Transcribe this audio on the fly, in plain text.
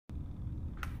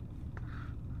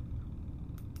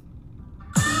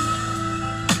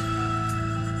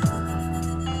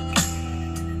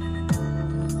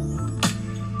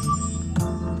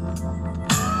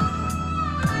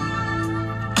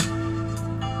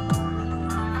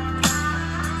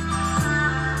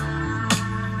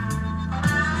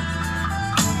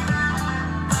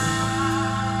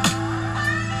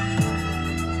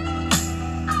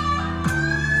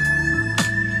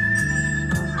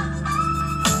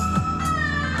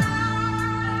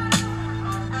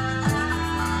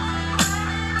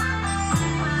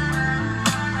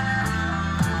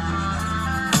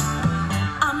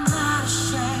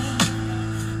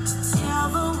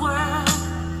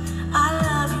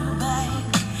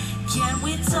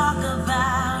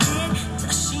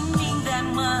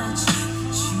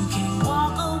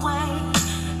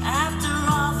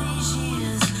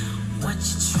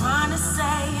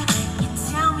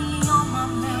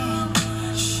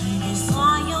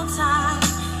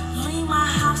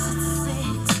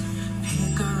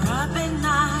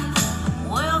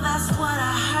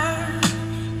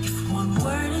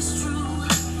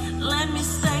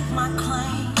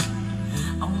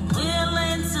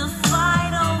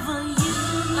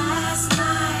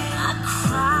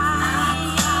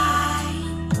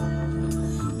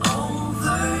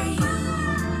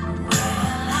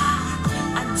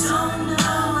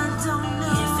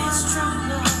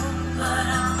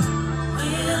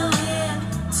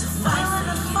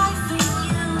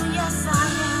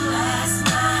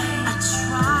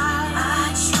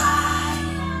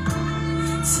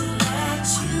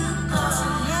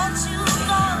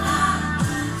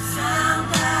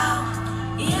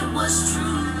was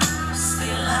true.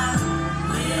 Still I'm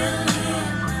willing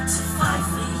to fight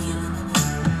for you.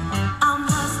 I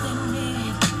must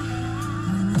admit,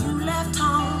 when you left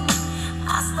home,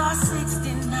 I start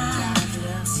 69.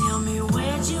 Tell me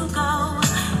where'd you go?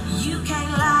 You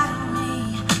can't lie to me.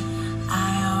 I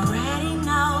already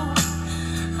know.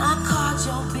 I called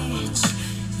your bitch.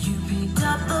 You picked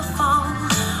up the phone.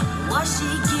 What's she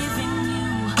giving you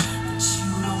that you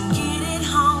don't get it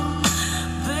home?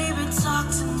 Baby, talk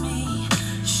to me.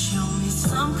 Show me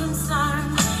some concern.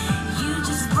 You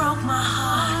just broke my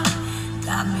heart.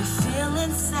 Got me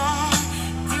feeling sad.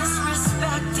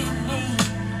 Disrespecting me.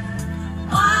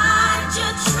 Why'd you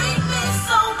treat me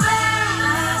so bad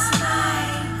last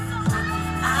night?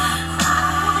 I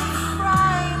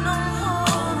cried no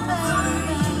more,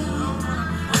 baby.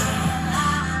 Well,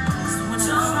 I don't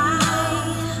know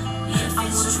if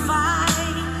it's true,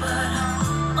 but I'm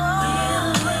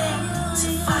willing to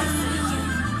fight for you.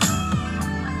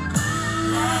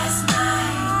 Last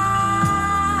night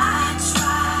I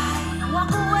tried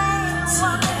walk away to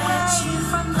let you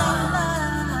from the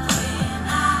love. When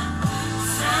I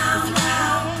found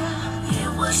out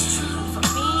it was true for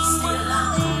me, still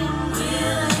I'm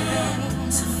willing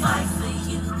to fight for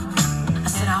you. I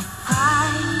said I'll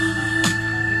fight.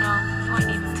 You know, you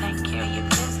ain't even taking care of your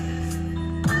business.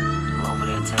 You over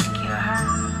there taking care of her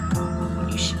when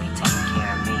you should be taking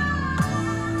care of me.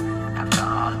 After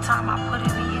all the time I put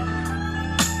into you,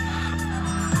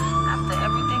 after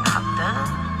everything I've done,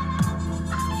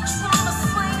 you trying to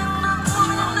say I'm not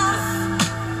doing enough?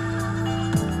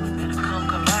 You better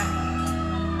come back.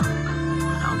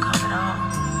 Don't come at all.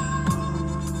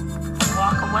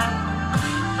 Walk away?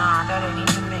 Nah, that ain't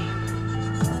even me.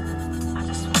 I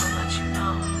just want to let you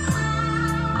know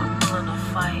I'm willing to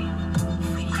fight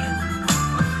for you.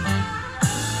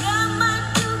 Got my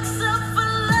dukes up for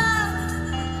love.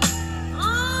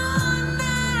 All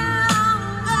night long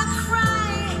I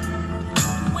cry.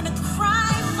 When I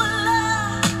cry for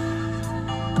love,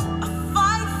 I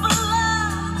fight for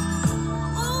love.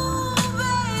 Ooh,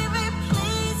 baby,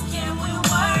 please, can we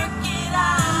work it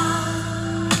out?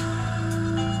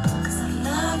 'Cause I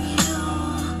love you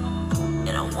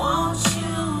and I want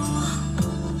you.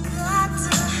 Got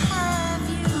to have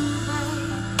you,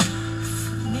 babe,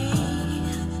 for me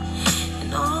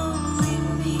and only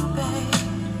me, babe.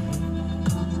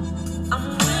 I'm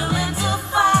willing to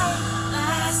fight.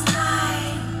 Last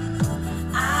night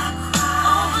I cried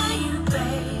over you,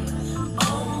 babe,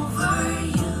 over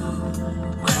you.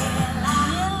 Well, I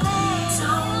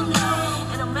don't know,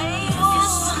 and I'm able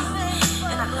to,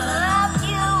 and I love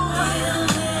you. Willing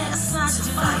to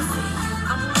fight for you.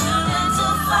 I'm willing to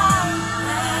fight.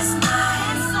 Last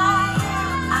night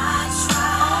I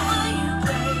tried over you,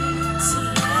 babe, to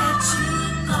let you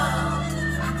go.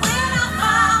 When I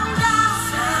found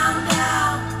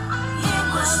out it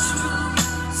was true,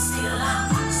 still I'm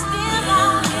willing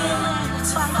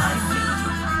to fight for you.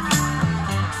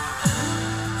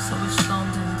 So what you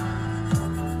gonna do?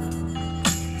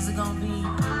 Is it gonna be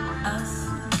us,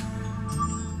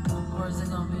 or is it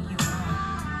gonna be you?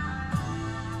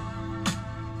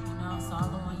 You know, it's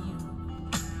all on you.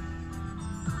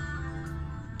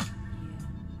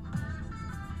 Yeah.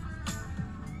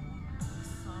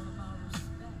 It's all about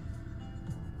respect.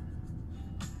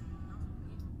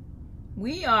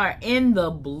 We are in the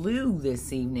blue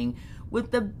this evening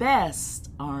with the best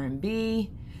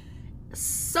R&B,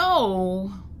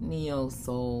 soul, neo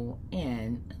soul,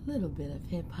 and a little bit of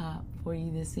hip hop for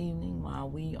you this evening while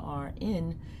we are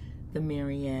in the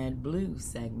Myriad BLeiU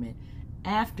segment.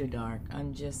 After dark,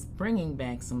 I'm just bringing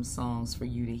back some songs for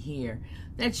you to hear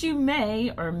that you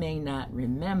may or may not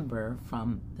remember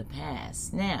from the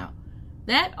past. Now,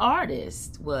 that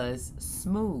artist was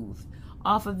Smooth.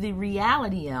 Off of the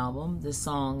Reality album, the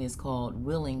song is called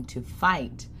Willing to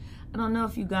Fight. I don't know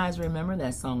if you guys remember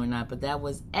that song or not, but that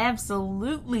was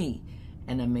absolutely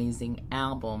an amazing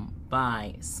album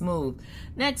by Smooth.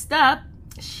 Next up,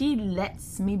 She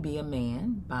Lets Me Be a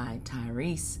Man by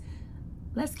Tyrese.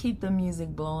 Let's keep the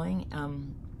music blowing.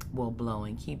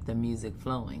 Blowing. Keep the music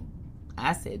flowing.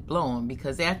 I said blowing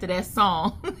because after that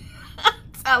song,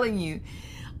 I'm telling you,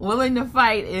 Willing to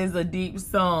Fight is a deep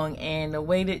song, and the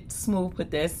way that Smooth put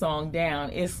that song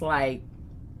down, it's like,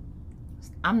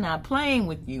 I'm not playing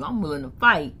with you. I'm willing to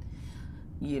fight,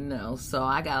 you know. So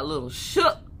I got a little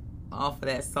shook off of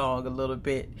that song a little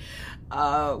bit.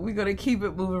 We're going to keep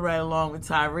it moving right along with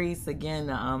Tyrese. Again,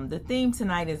 the theme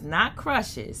tonight is not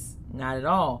crushes, not at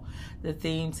all. The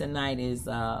theme tonight is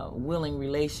willing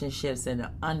relationships and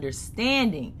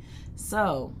understanding.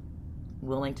 So,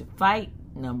 Willing to Fight,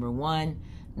 number one.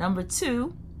 Number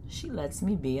two, She Lets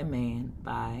Me Be a Man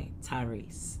by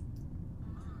Tyrese.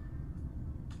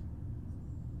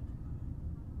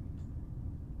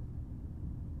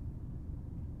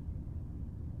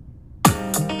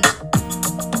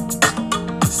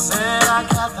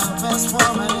 best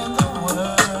woman in the world.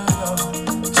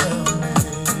 Tell me,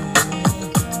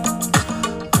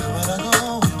 where would I go?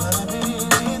 Where would I be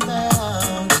without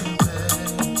you, babe?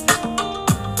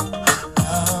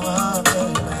 Oh,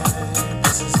 baby,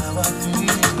 this is how I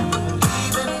feel.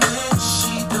 Even when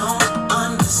she don't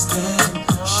understand,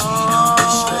 she don't be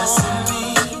stressing me.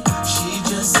 She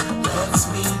just lets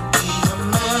me be a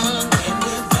man. And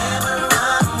if ever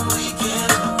I'm weak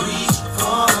and reach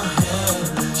for her hand,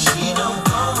 she don't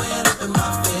throw it up in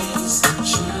my face.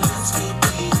 She lets me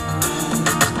be a man.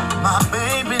 My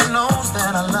baby knows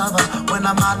that I love her. When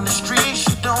I'm out in the street,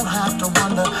 she don't have to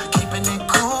wonder. Keeping it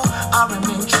cool, I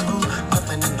remain true.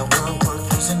 Nothing in the world worth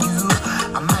losing you.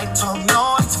 I might talk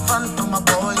noise, fun for my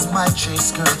boys, might chase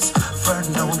skirts,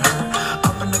 flirting on her.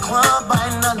 Up in the club,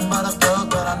 I ain't nothing but a thug,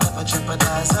 but I never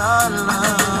jeopardize our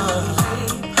love.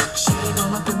 She ain't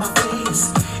all up in my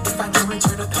face. If I can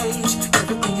return the page,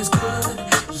 everything is good.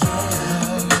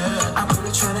 Yeah. I'm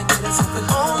only trying to get us something.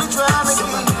 Only trying to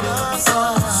get us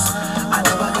up. I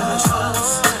know I gotta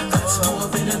trust. That's more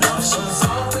than enough. She's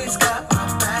always got my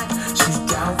back. She's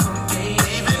down for me.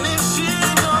 Even if she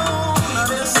don't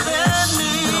understand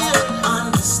me,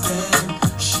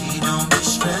 she don't be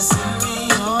stressing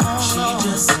me. She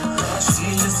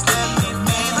just let me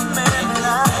be the man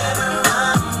that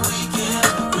I'm weak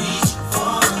and reach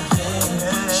for her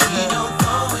hand. She don't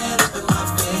throw it up in my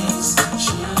face.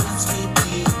 She lets me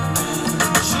be the man.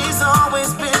 She's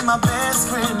always been my best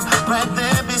friend, right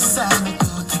there beside me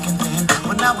through thick and thin.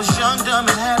 When I was young, dumb,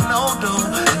 and had no dough,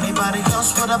 anybody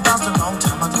else would have bounced a long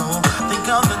time ago. Think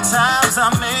of the times I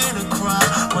made her cry,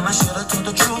 when I should have told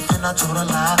the truth and I told a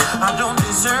lie. I don't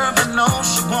deserve to know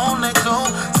she won't let go,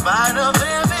 in spite of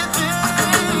everything.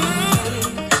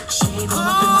 She ain't all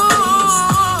up in my face.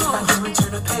 If I can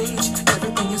return the page,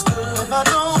 everything is good. If I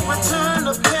don't return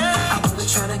the page, I'm only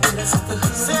trying to get us out the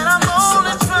hood. Said I'm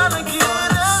only trying to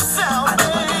get us out, I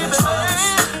know I gotta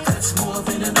trust. That's more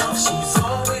than enough. She's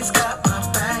always got my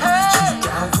back. She's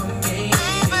down for me.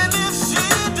 Even if she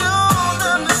don't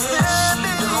understand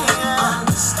me.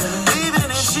 Even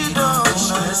if she don't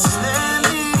understand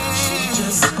me. She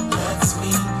just lets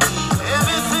me be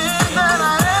everything that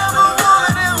I ever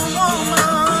wanted in a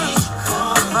woman.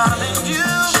 Finding you,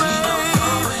 babe.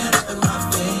 In my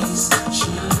face, she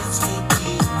lets me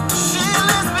be a man. She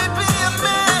lets me be a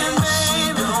man, baby. She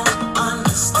don't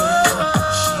understand.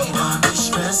 She don't be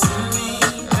stressing me.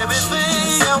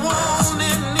 Everything I want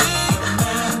and need,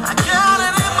 I got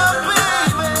it in my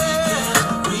baby.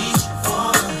 Reach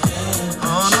for her hand.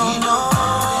 Oh no, no,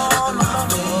 no,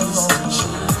 no. She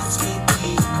lets me be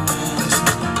a man.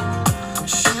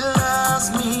 She loves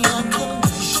me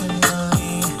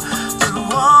unconditionally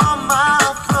through all my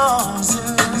flaws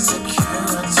and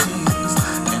insecurities,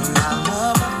 and I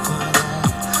love her for that.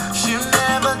 She'll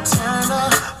never turn her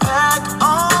back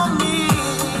on me.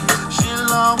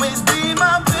 She'll always be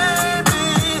my baby,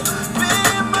 be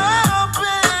my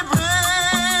baby,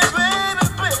 baby,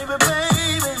 baby,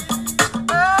 baby.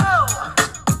 Oh,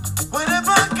 what have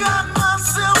I got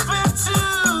myself into?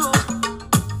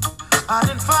 I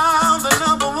done found the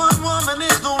number one woman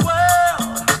in the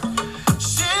world.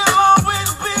 She'll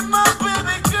always be my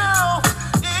baby girl,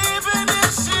 even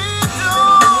if she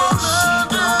don't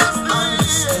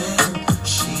understand.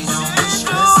 She don't be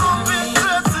stressing me.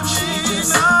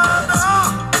 No, no.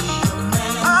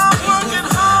 I'm working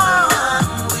hard.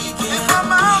 If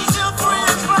I'm out till 3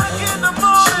 o'clock in the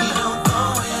morning,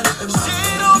 she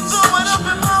don't throw it up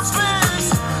in my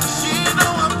face. She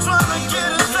know I'm trying to get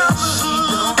us out the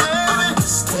hood, baby.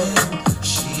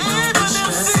 Even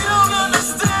if she don't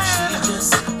understand,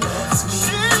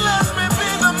 she lets me be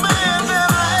the man that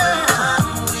I am.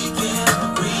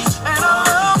 And I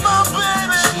love my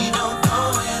baby. She don't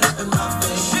throw it up in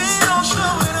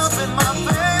my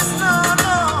face. No,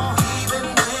 no. Even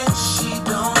when she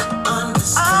don't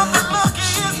understand, I'm the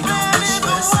luckiest man in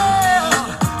the world.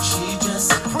 She just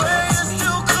prayers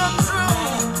do come true.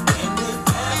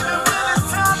 Even when it's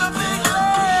time to make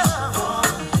love,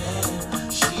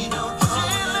 she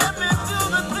let me do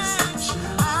the things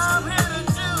I'm here to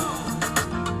do.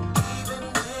 Even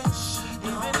if she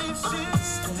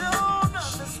don't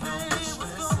understand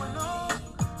what's going on,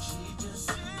 she just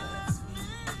lets me.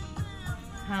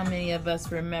 How many of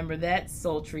us remember that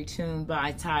sultry tune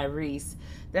by Tyrese?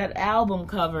 That album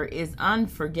cover is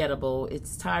unforgettable.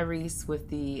 It's Tyrese with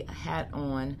the hat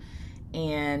on,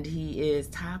 and he is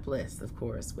topless, of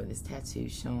course, with his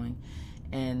tattoos showing.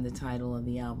 And the title of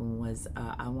the album was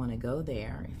I Want to Go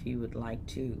There, if you would like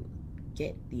to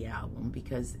get the album,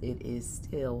 because it is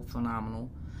still phenomenal.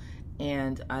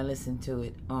 And I listen to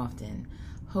it often.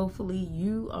 Hopefully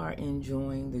you are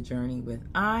enjoying the journey with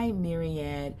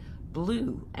Myriad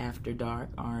BLeiU After Dark,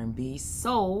 R&B,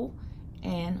 soul,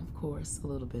 and of course a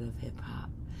little bit of hip-hop.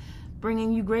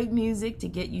 Bringing you great music to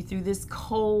get you through this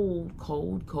cold,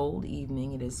 cold, cold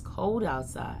evening. It is cold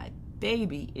outside.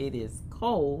 Baby, it is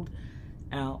cold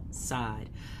outside.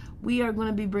 We are going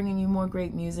to be bringing you more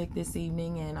great music this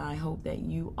evening, and I hope that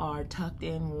you are tucked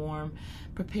in warm,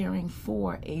 preparing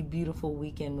for a beautiful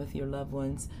weekend with your loved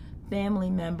ones, family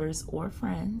members, or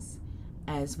friends,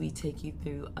 as we take you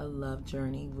through a love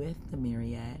journey with the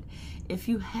Myriad. If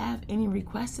you have any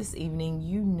requests this evening,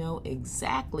 you know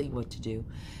exactly what to do.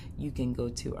 You can go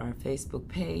to our Facebook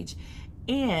page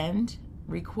and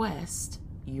request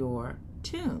your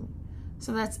tune.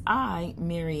 So that's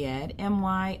Myriad,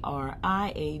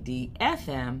 MYRIAD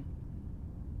FM.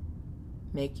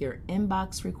 Make your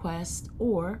inbox request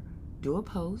or do a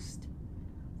post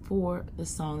for the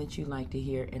song that you'd like to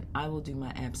hear, and I will do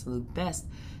my absolute best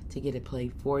to get it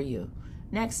played for you.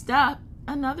 Next up,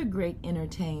 another great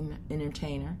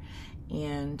entertainer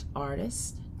and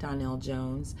artist, Donell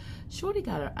Jones. Shorty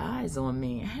got her eyes on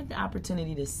me. I had the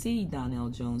opportunity to see Donell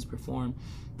Jones perform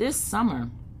this summer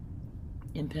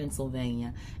in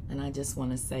Pennsylvania, and I just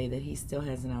want to say that he still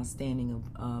has an outstanding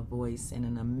voice and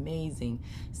an amazing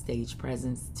stage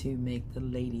presence to make the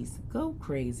ladies go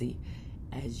crazy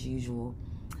as usual.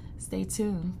 Stay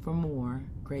tuned for more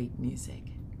great music.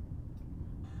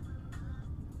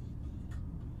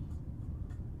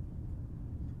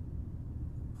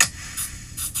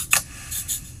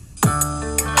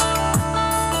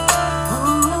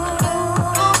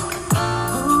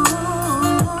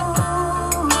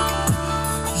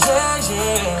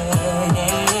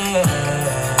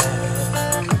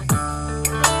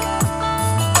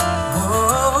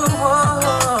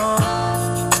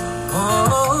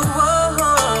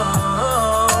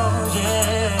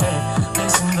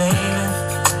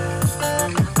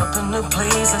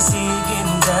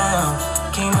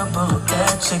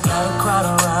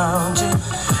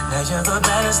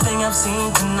 I've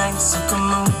seen tonight, so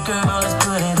come on girl, let's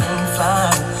put it in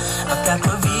flight. I've got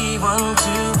the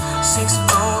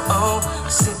V12600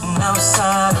 sitting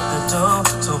outside of the door,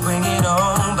 so bring it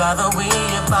on. By the way,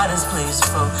 your body's placed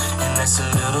for, and that's a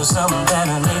little something that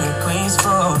a lady craves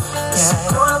for. It's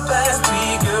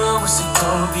 3:15, girl, what's it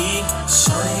gonna be?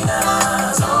 Shorty got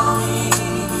eyes on me.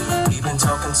 We've been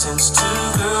talking since 2,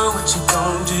 girl, what you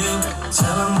gonna do?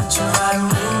 Tell them that you're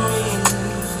riding with me.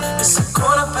 It's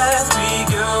 3:15,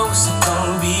 girl, what's it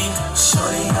gonna be?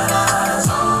 Shorty got eyes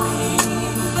on me.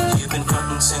 You've been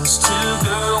frontin' since 2,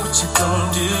 girl, what you gonna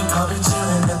do? I'll be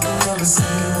chillin' at the embassy,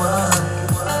 what?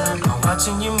 I'm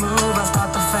watching you move, I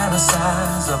start to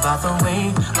fantasize about the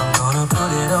way I'm gonna put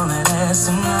it on that ass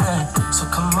tonight. So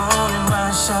come on and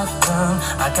ride shotgun.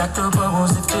 I got the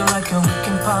bubbles that feel like we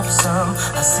can pop some.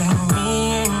 I see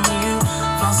me and you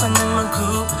flossin' in my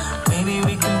coupe. Maybe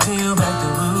we can peel back the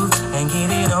roof and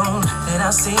get it on. Then I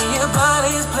see your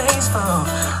body's place for.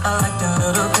 I like the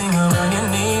little thing around your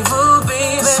navel,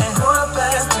 baby. It's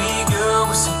 3:15, girl,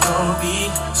 what's it gonna be?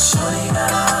 Shorty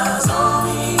got eyes on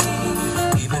me.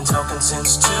 We've been talking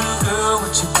since 2, girl,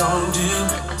 what you gonna do?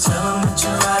 Tell them that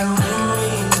you're riding with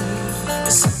me.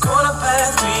 It's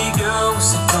 3:15, girl,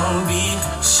 what's it gonna be?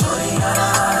 Shorty got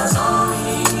eyes on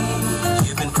me.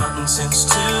 You've been frontin' since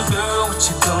 2, girl, what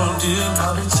you gonna do?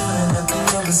 I'll be chillin' at the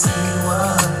embassy,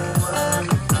 what?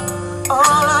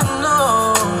 All I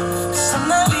know is I'm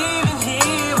not leaving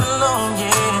here alone,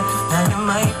 yeah. Now you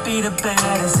might be the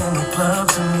baddest in the club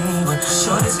to me, but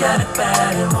shorty's got it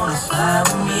bad and wanna fly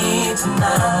with me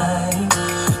tonight.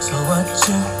 So what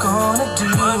you gonna do?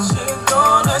 What you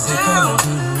gonna do?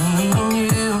 Me and you.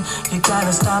 You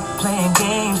gotta stop playing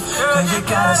games, girl, you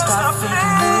gotta stop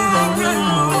faking you.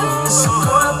 It's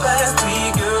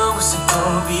 3:15, girl, what's it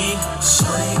gonna be?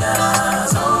 Shorty got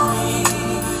eyes on me.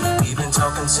 We've been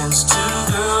talking since 2,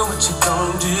 girl, what you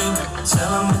gonna do? Tell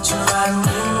them that you're riding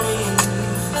with me.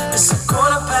 It's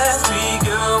 3:15,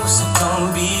 girl, what's it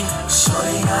gonna be?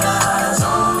 Shorty got eyes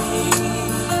on me.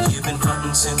 You've been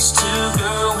frontin' since 2,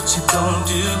 girl, what you gonna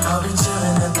do? I'll be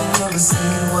chillin' at the embassy,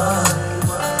 what?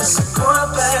 It's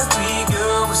 3:15,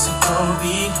 girl, what's it gonna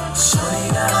be? Shorty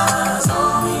got eyes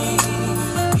on me.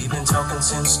 We've been talking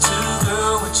since 2,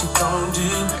 girl, what you gonna do?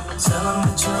 Tell them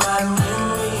that you're riding with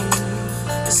me.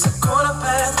 It's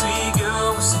 3:15, girl,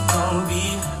 what's it gonna be?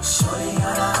 Shorty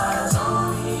got eyes on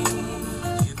me.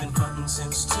 You've been frontin'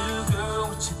 since 2, girl,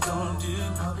 what you gonna do?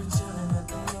 I'll be chillin' at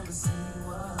the embassy,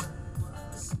 what?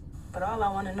 But all I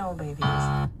wanna know, baby, is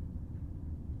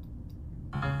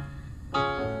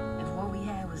if what we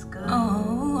had was good. Just pick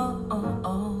up the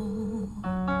phone,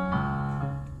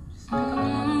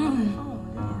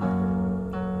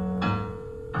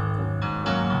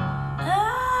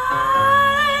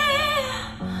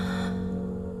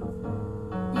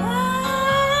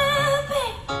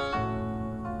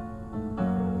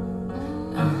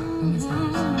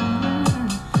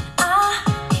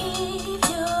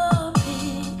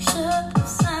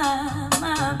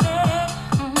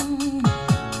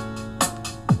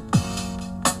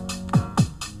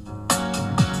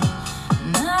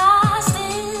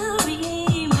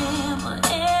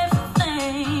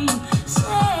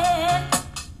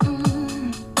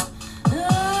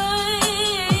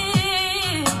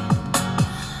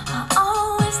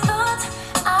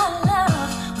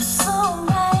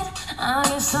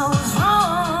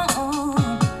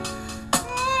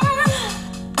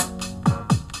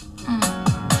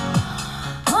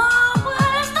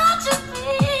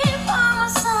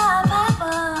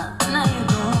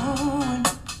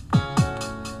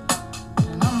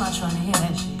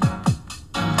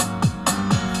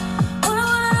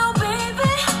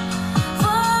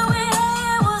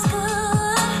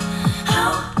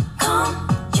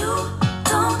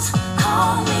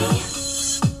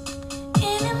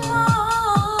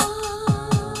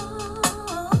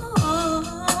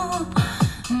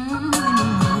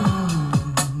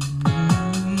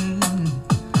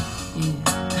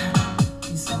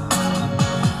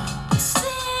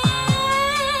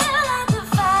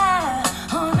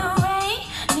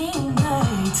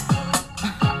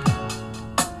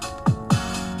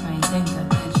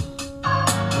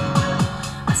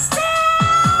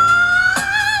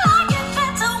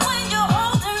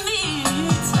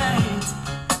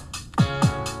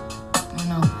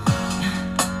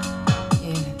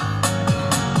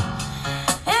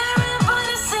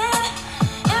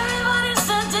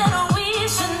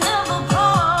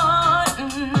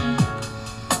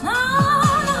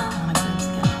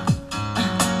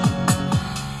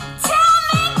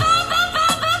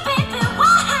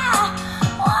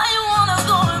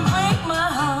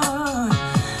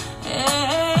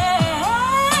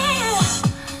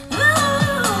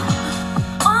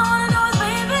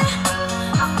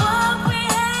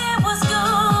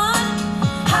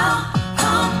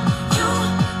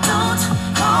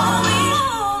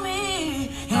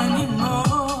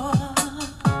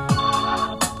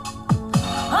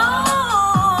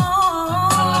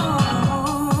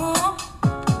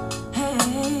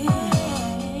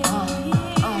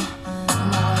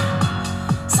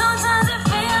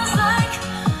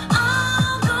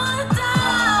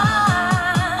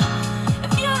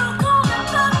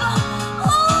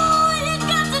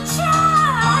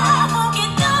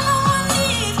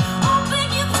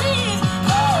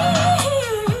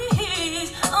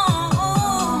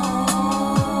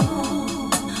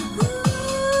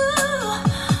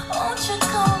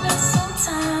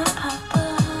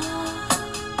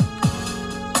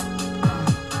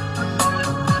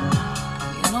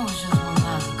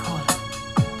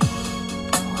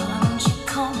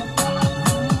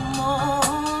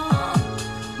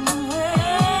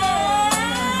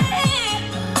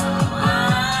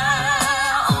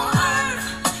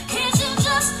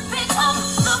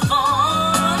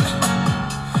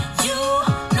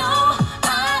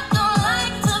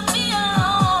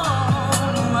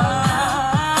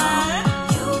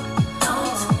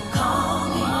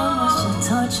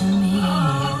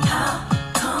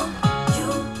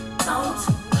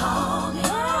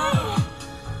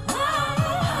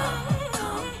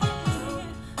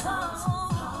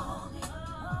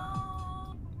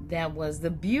 that was the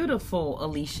beautiful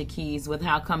Alicia Keys with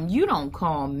How Come You Don't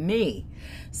Call Me.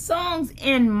 Songs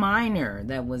in Minor,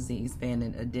 that was the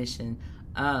expanded edition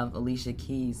of Alicia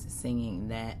Keys singing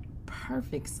that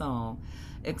perfect song,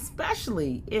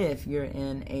 especially if you're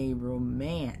in a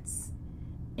romance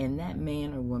and that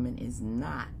man or woman is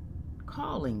not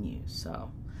calling you.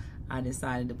 So I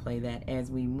decided to play that as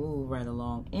we move right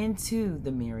along into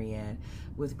the Myriad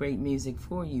with great music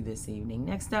for you this evening.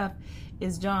 Next up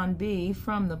is John B.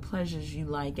 from the Pleasures You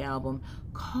Like album,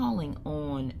 Calling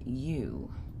on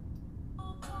You.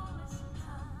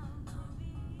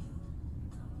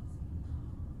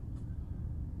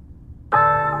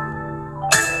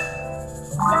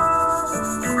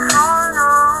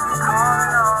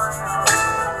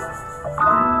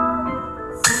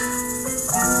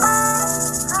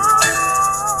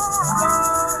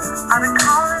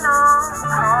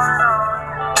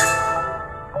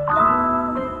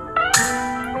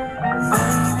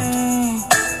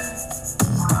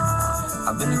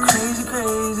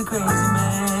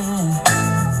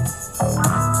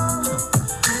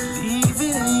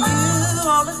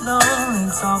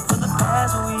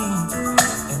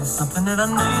 That I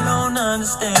know you don't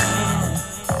understand.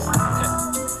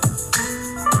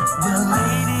 Well,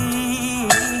 lady,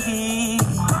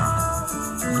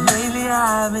 lately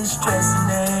I've been stressing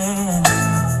it.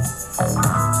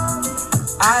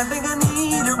 I think I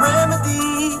need a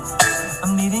remedy.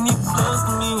 I'm needing you close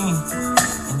to me,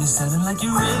 and you're sounding like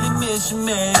you really miss your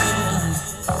man.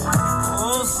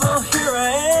 Oh, so here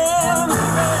I am.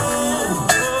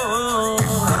 Oh,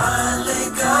 finally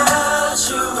got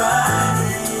you right.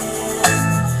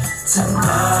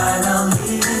 Tonight I'll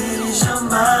ease your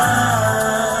mind.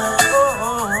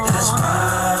 That's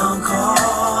why I'm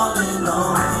calling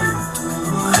on you.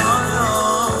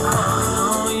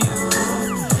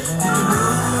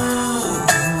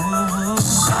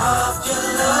 Soft your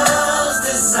love's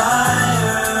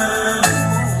desire.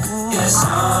 It's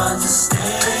hard to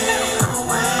stay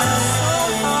away.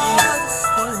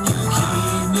 You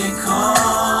keep me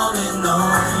calling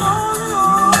on you.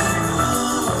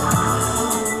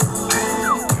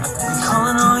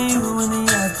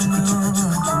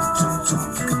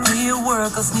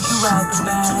 I'll sneak you out the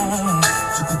back.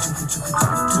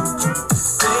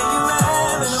 Say you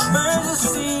have an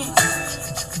emergency,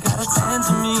 you gotta tend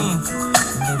to me.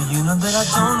 Maybe you know that I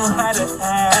don't know how to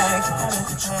act.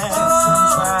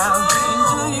 Sometimes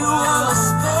into you are a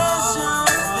special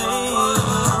thing.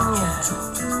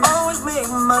 Always make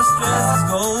my stress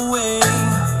go away.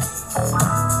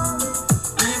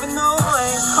 Even though I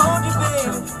ain't told you,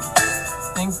 baby,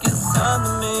 think it's time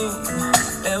to me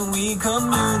that we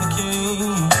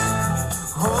communicate.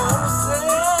 Oh, say,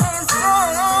 baby,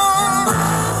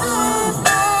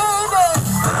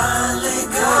 finally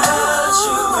got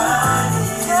you right.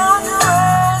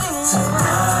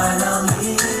 Tonight I'll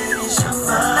ease your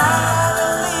mind.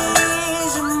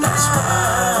 That's why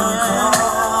I'm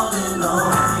calling on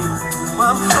you.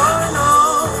 I'm calling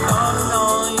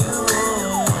on you.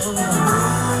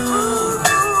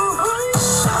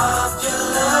 Soft your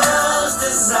love's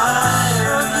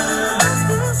desire.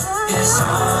 It's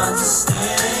hard to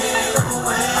stay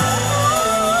away.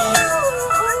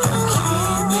 You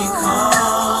keep me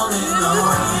calling on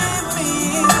you.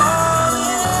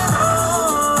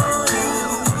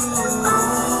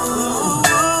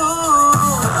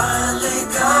 Finally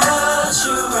got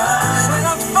you right.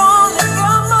 Finally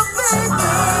got my baby.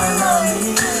 I'll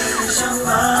ease your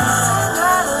mind.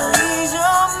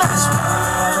 That's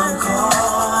why I'm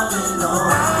calling on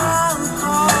you.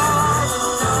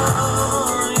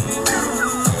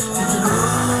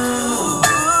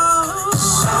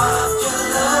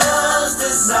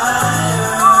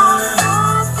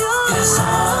 It's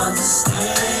hard to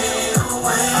stay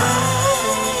away.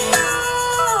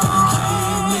 You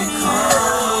keep me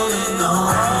calling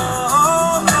on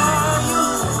you.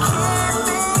 Keep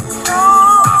me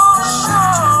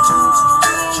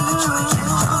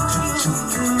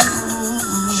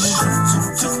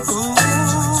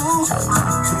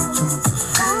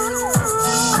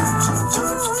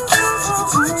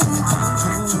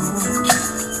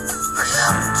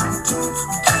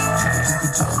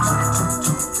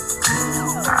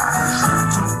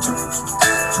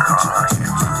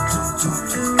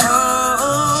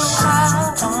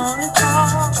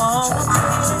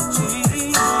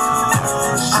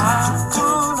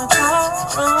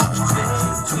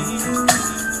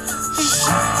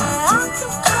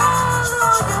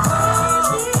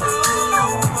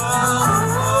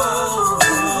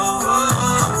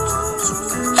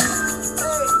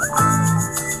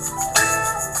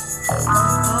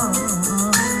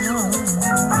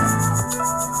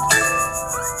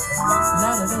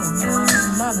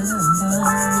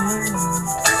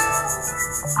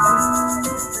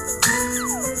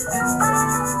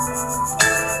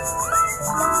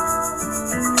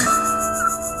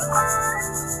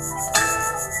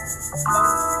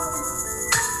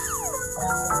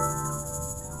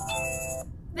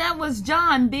That was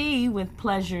John B. with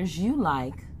Pleasures You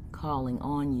Like, Calling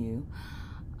on You.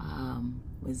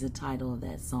 Was the title of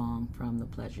that song from the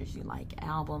Pleasures You Like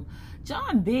album.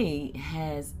 John B.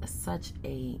 has such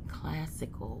a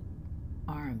classical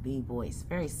R&B voice,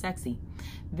 very sexy,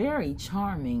 very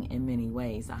charming in many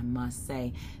ways, I must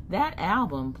say. That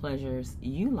album, Pleasures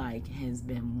You Like, has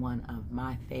been one of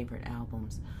my favorite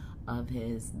albums of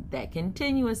his that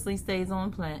continuously stays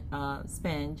on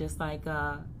spin, just like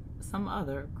some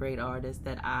other great artists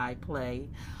that I play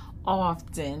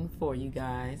often for you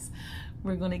guys.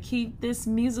 We're going to keep this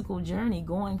musical journey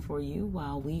going for you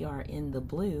while we are in the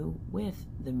blue with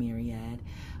the Myriad.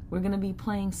 We're going to be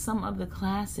playing some of the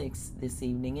classics this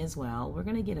evening as well. We're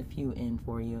going to get a few in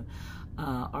for you.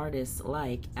 Artists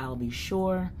like I'll Be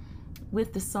Sure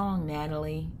with the song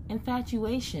Natalie,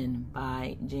 Infatuation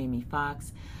by Jamie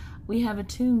Foxx. We have a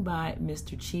tune by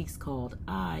Mr. Cheeks called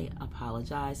I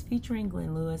Apologize featuring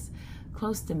Glenn Lewis,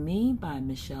 Close to Me by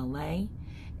Michelle Lay.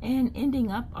 And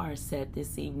ending up our set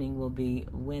this evening will be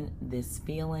When This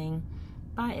Feeling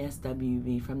by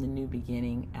SWV from the New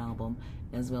Beginning album,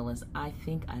 as well as I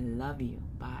Think I Love You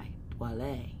by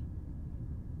Dwale.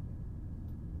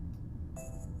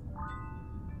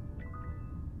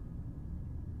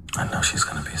 I know she's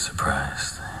gonna be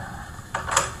surprised.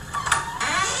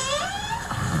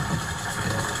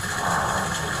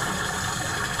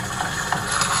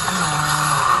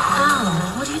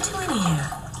 Oh, what are you doing here?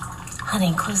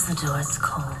 Honey, close the door, it's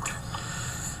cold.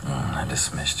 I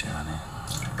dismissed you, honey.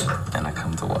 And I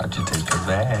come to watch you take a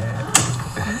bath.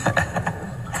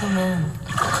 Come in.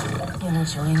 Yeah. You're not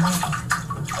joining me?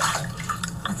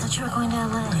 I thought you were going to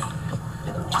LA.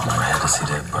 I had to see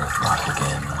that birthmark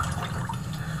again.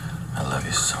 I love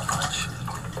you so much.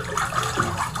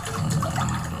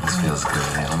 This feels good.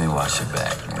 Hey, let me wash it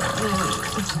back.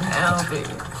 Albie.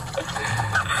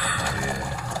 Yeah.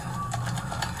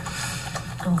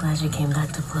 I'm glad you came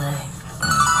back to play.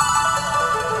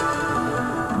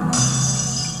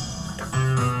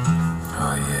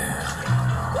 Oh, yeah.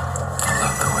 I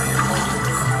love the way you move.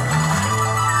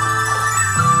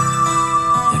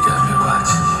 You got me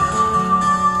watching you.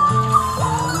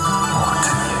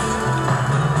 Wanting you.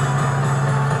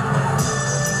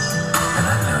 And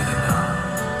I know you know.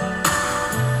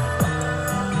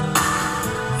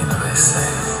 You know they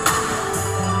say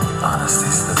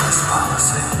honesty's the best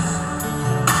policy.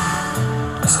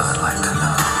 So I'd like to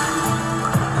know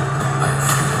how you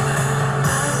feel, man.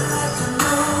 I'd like to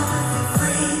know if you're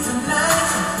free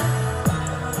tonight.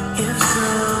 If so,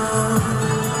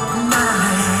 my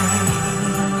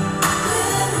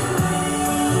let it rain,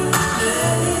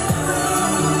 let it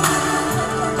rain.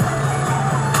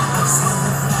 I've seen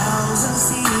 1,000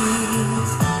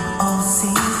 seas, all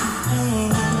seas of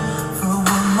pain, for a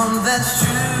woman that's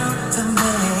true to me.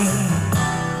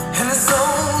 And it's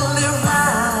only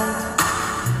right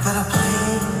that I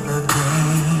play the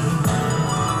game.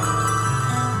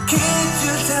 Can't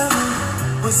you tell me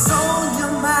what's on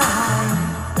your mind?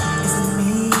 Is it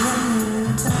me and you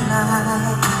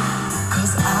tonight?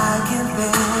 'Cause I can't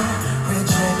bear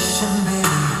rejection,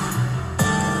 baby.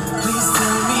 Please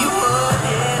tell me what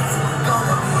it's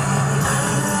gonna be.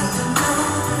 I'd like to know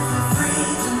if you're free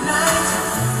tonight.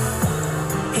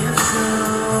 If so,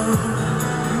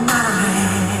 my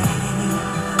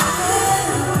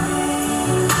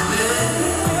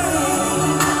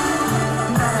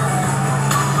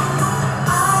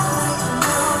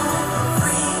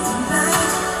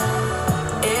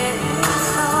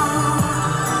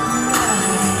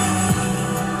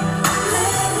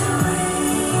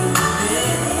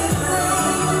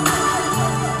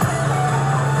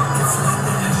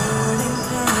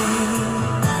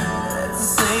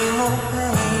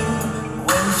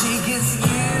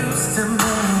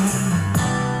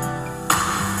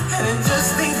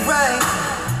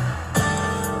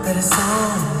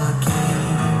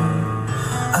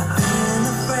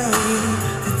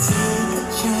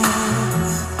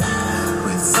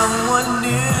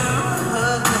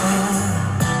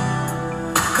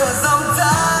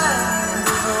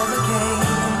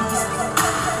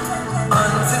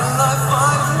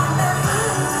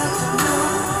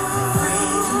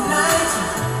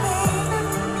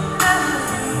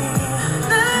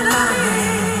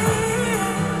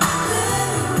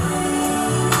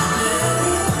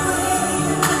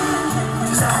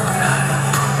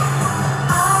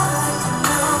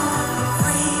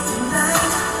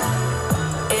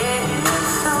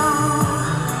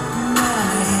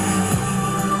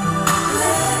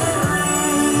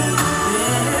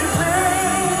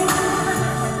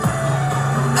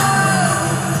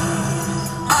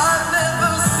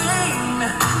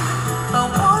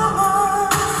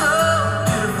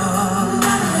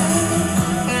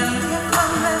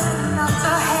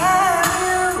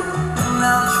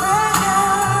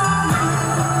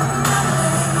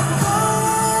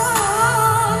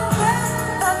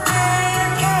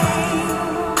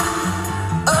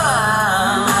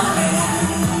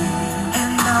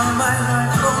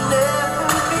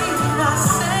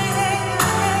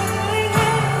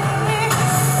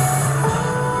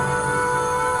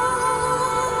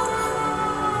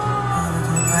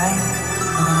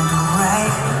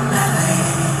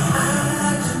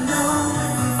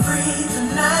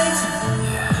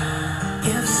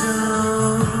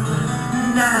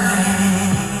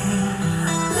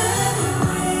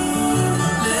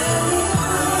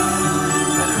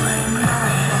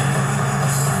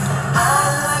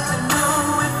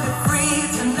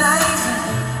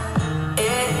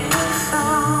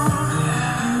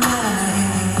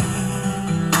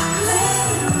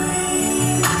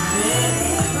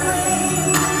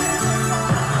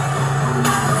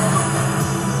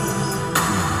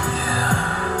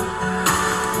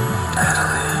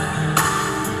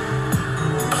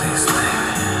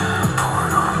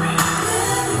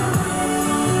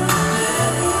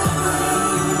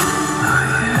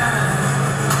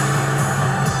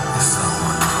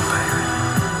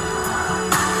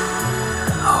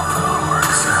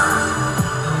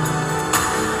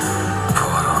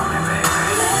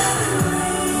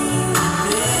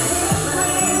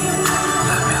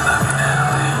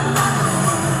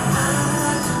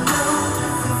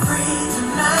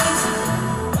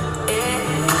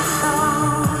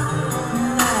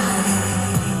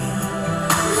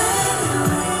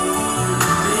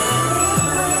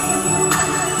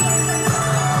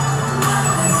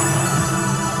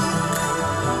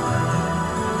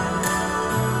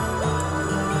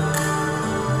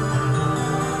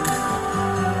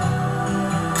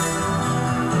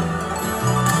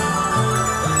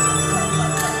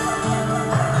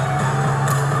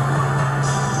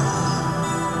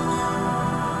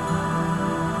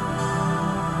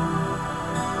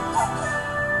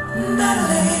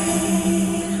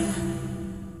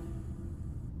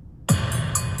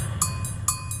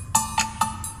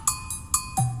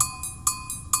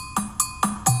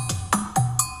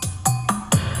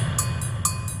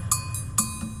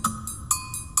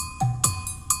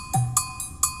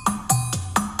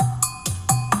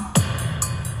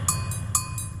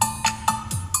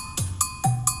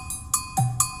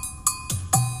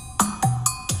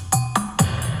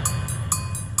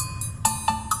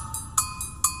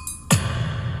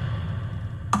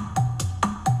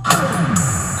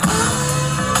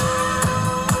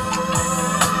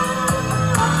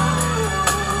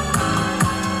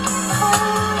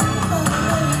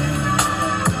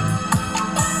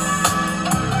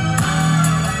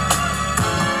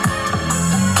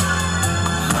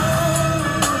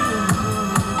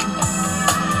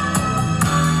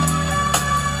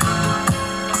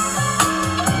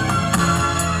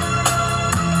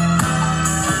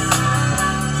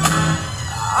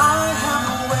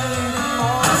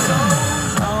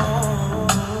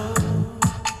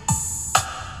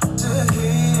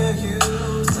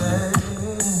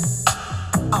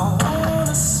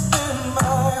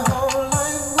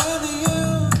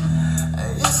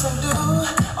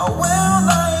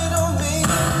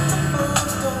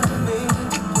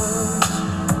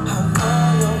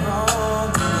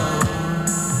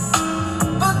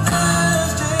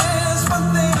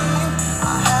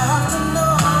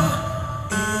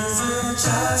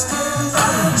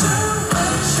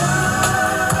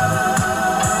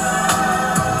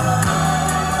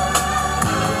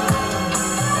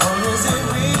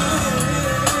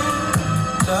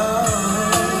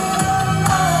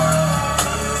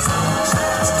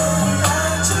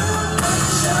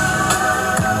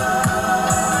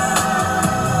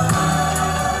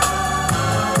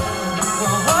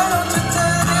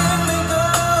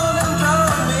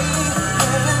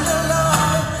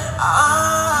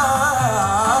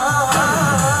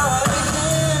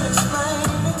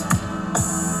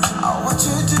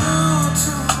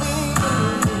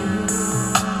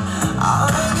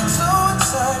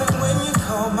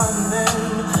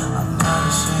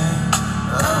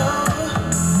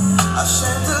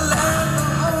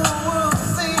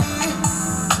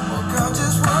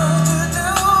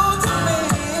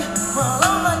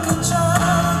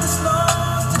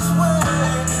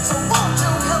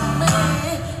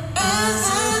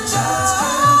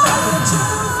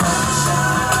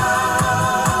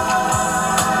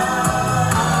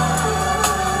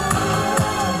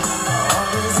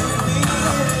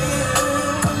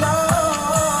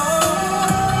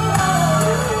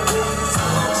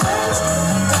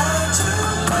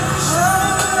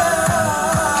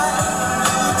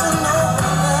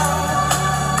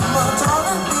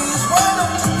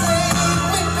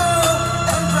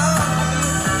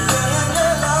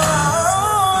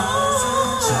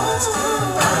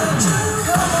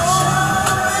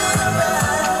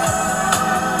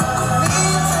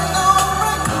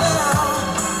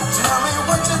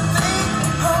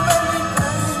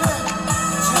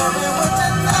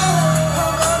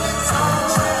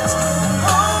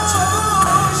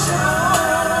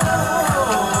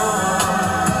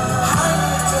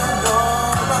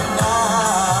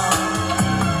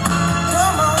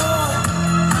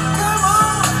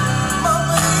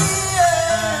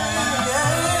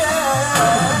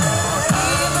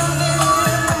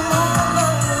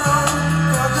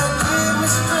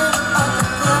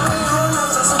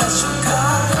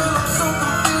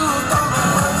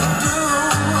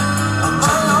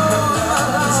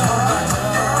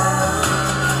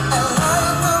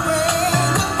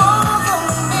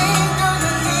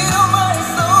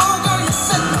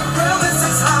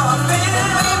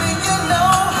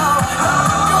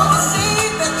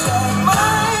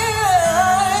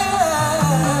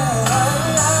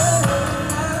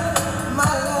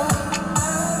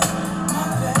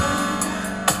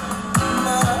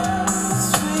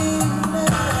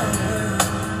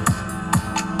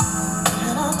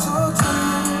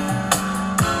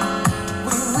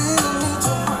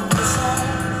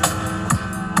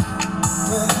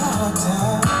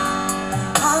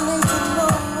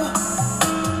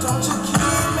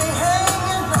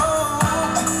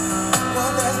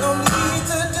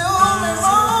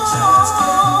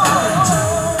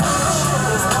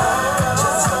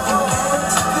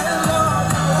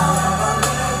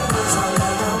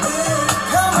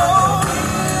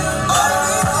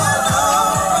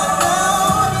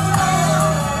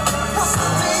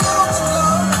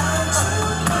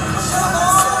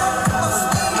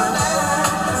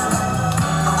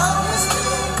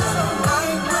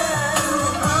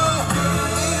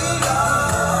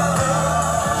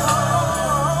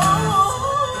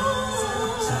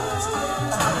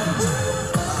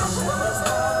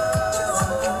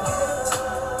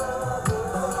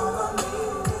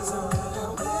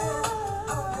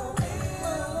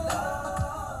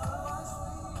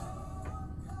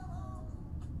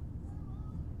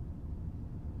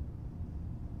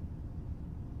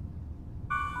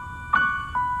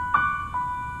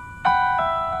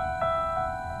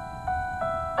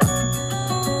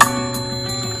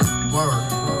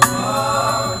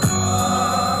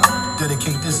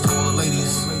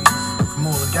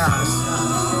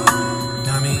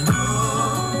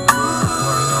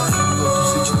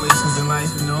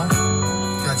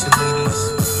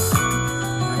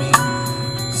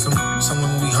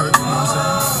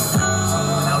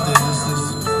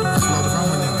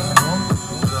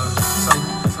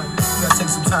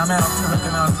out to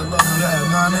recognize the love we have,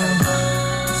 you know what I mean?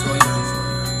 So yeah,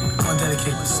 I'm gonna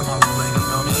dedicate this to my little lady, you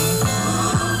know what I mean?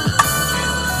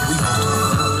 We gon' do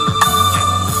it.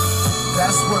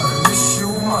 That's what I miss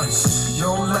you much.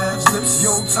 Your laughs, lips,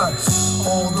 your touch.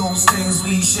 All those things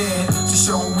we share to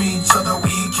show each other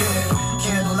we care.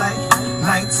 Candlelight,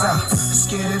 nights out, let's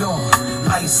get it on.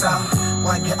 Lights out,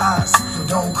 wipe your eyes,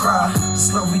 don't cry.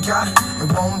 This love we got,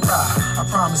 it won't die. I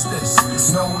promise this,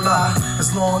 it's no lie.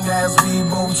 As long as we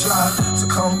both try to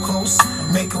come close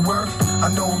and make it work, I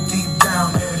know deep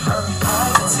down it hurt.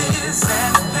 All the tears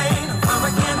and the pain of love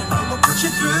again will put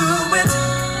you through it,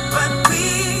 but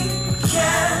we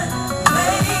can't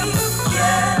make it.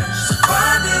 Just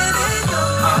find it in your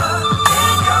heart,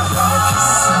 in your heart.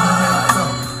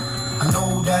 I know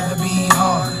that'll be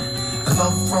hard. And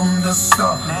love from the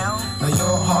start. Now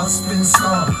your heart's been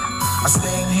scarred. I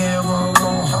stand here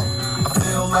alone. I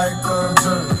feel like a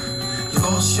jerk. You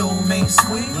lost your mate,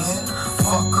 squeeze.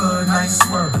 Fuck a nice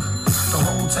work. The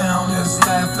whole town is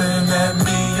laughing at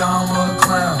me. I'm a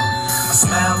clown. I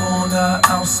smile on the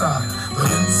outside, but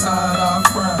inside I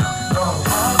frown. No.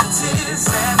 All the tears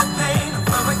and the pain of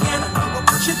love again will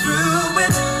put you through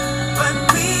it, but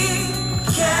we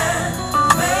can't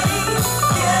make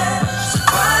it. Just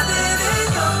find it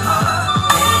in your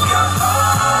heart, in your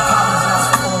heart. Apologize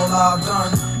for all I've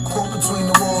done. Caught between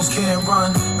the walls, can't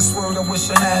run. That's word I wish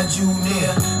I had you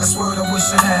near. That's word I wish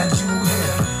I had you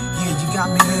here. Yeah, you got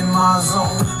me in my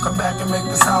zone. Come back and make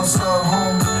this house a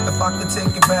home. If I could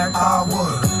take it back, I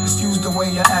would. Excuse the way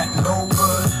you act, no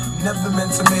good. Never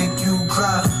meant to make you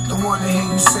cry. Don't wanna hear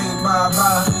you say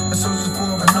bye-bye. I'm searching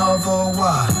for another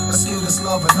why. Let's give this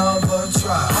love another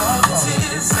try. All the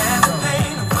tears and the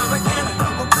pain of love again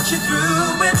will put you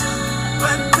through it,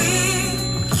 but we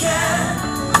can't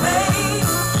make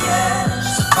it.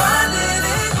 Just find it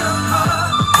in your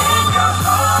heart, in your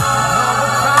heart.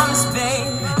 I promise,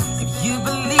 babe, if you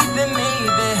believe in me,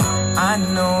 babe, I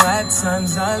know at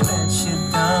times I let you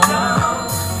down.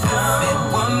 If it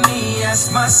were me,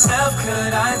 ask myself,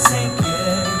 could I take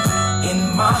it? In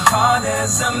my heart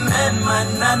as a man might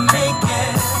not make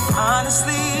it.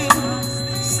 Honestly,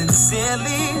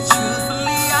 sincerely,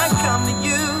 truthfully, I come to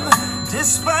you,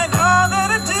 despite all that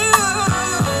I do.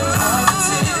 All the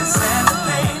tears and the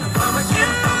pain of love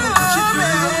again will put you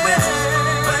through it,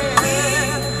 but we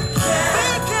can't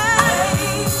make it.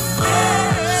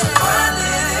 Just find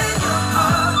it in your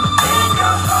heart, in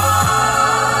your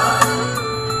heart.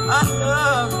 I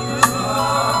love you.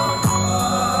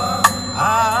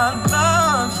 I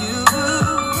love you.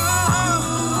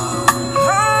 I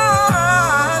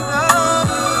love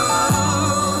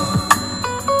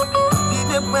you.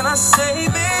 Even when I say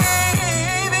baby.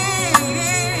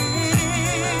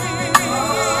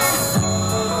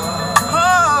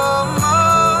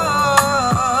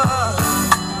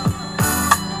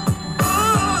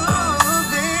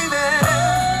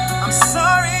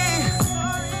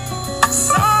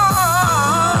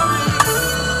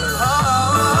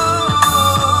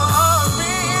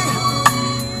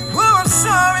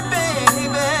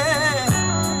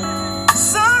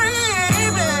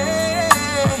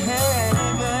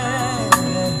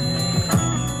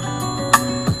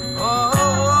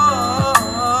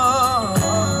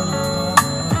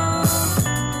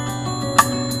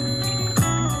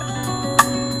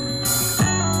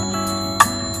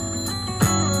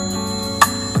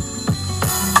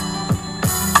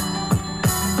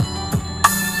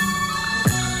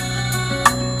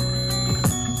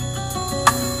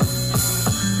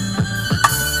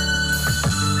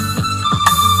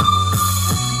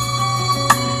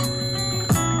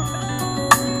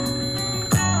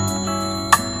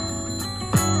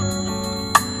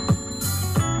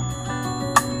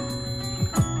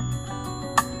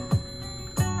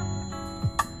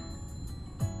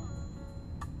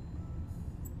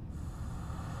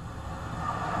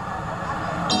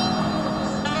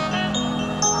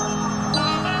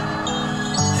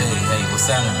 What's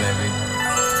happening, baby?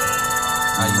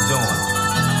 How you doing?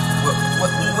 Wait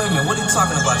a minute, what are you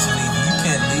talking about you leaving? You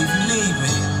can't leave, you need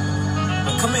me.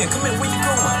 But come here, where you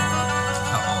going?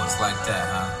 Oh, it's like that,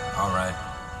 huh? Alright.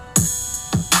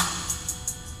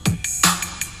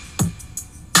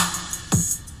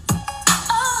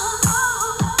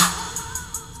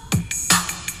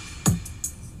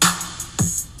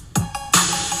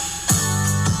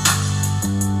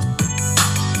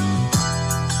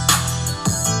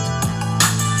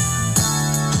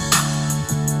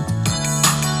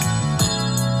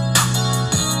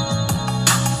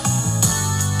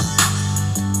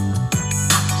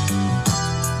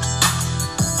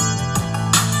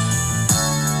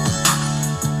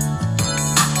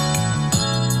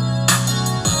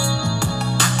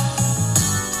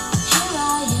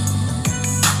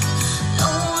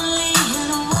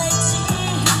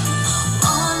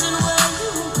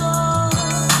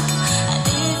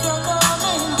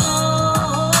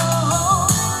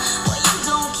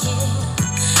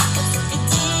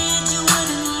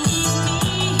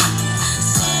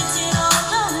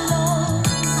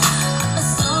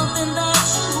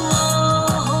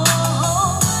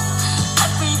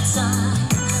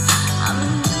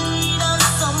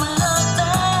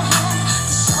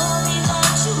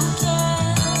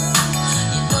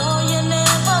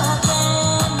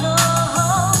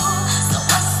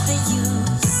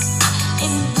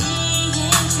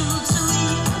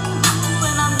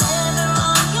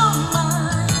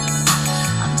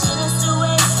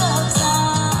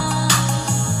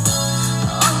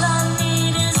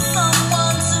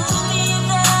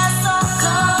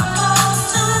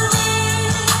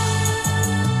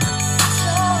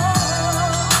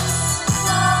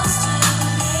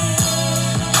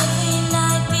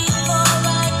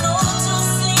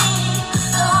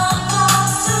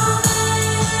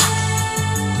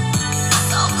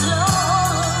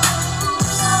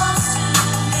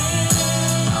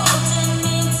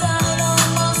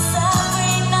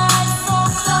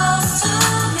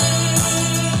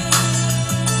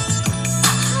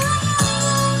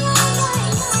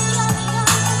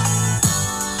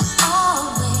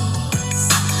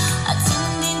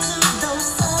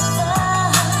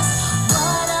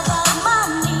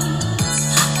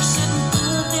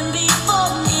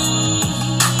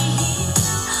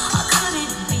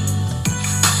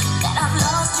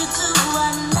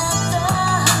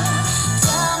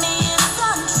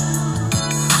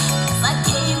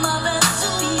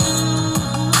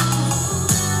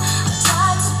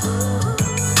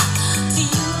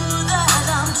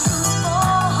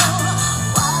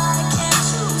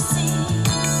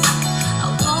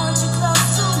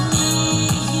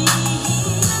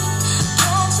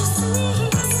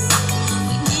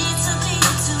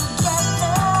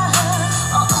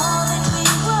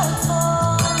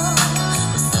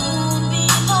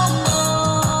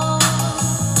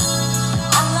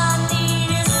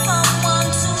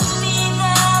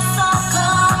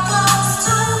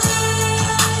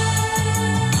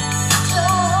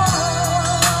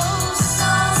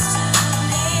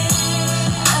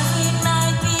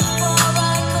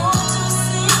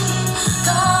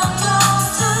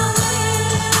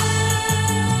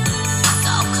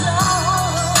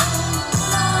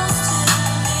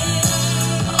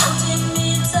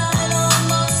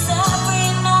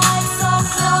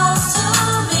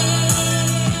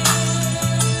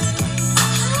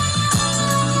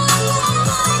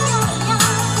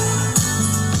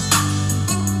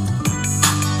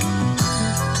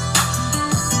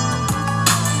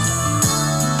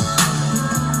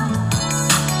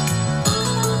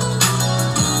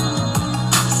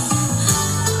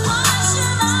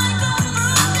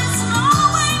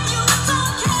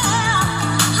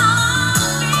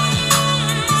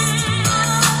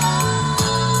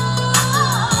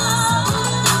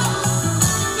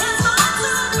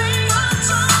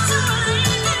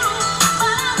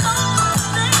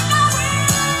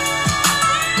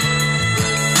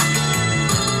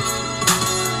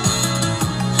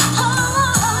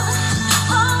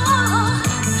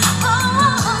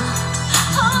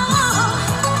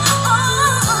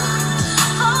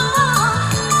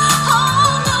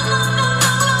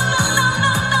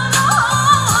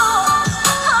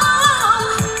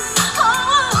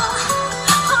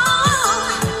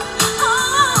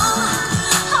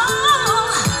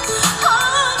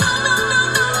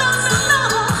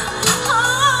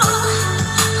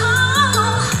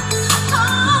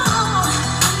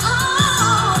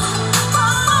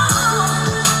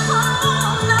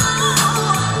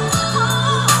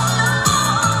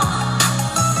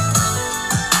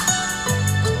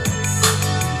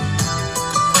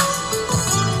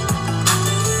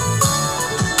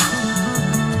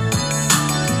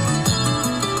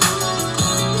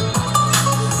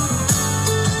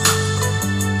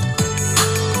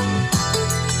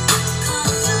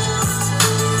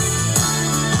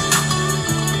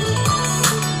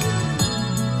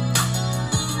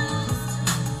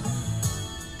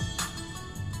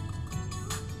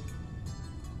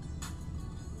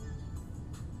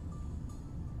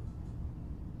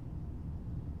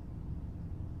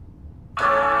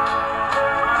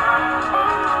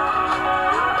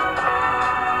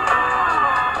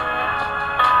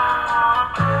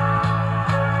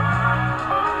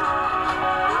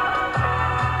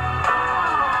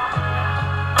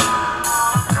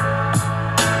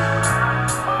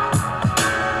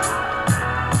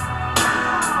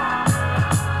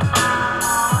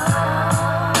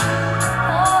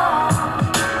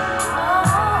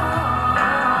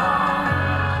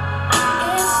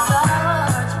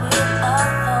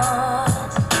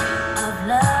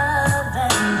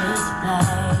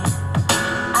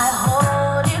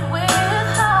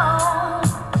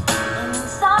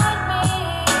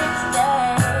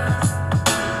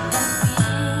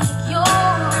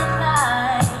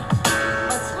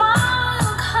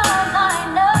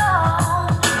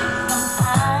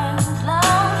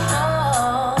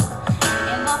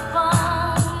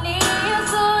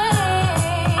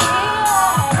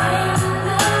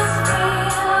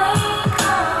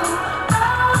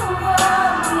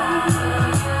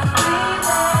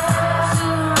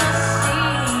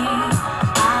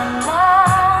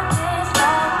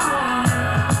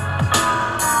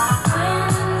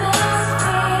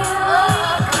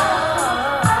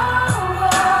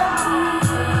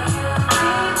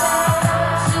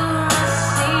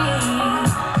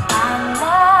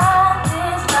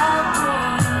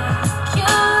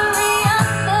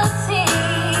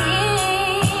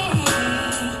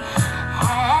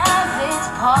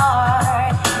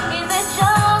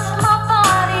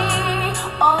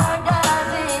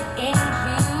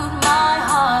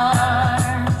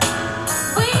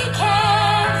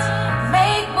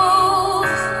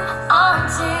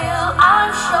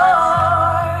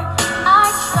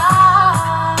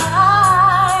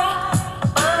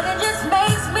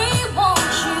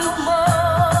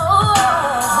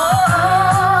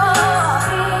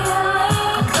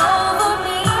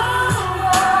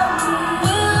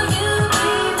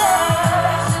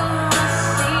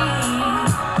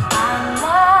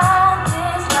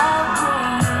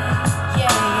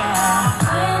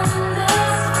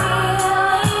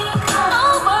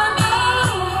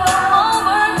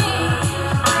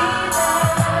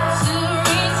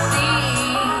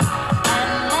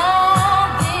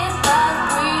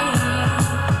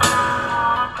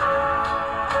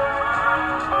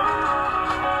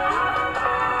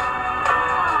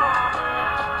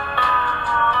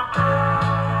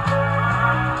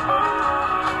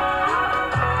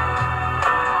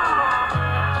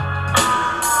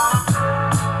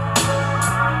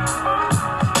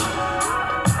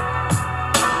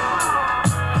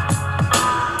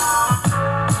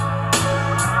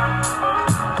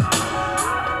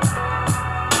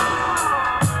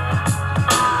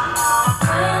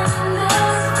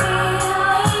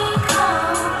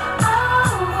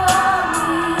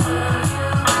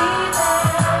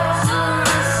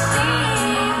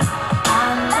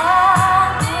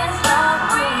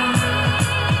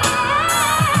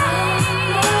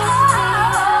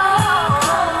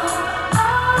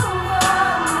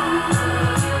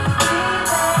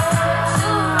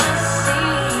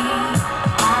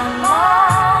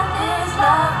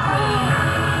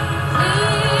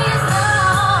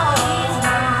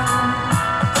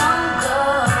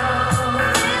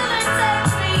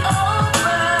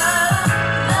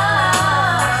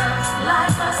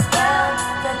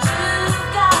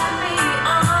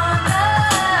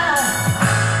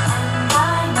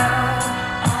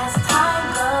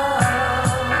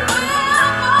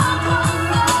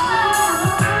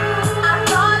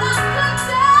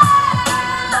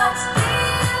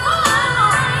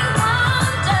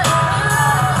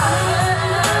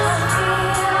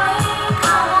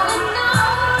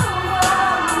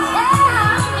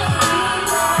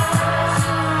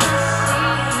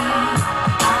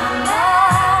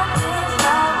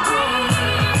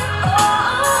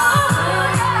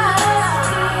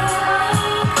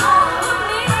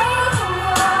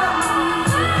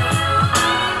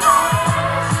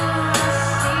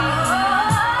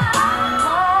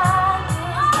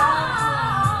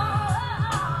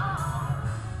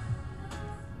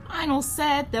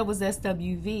 that was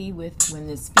SWV with When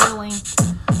This Feeling.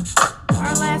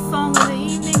 Our last song of the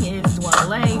evening is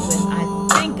BLeiU with I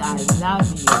Think I Love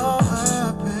You.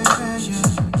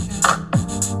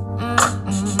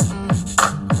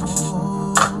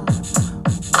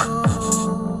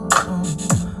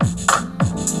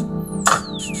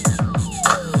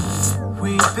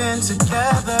 We've been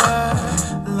together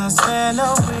less than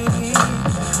a week,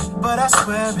 but I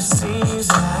swear it seems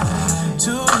like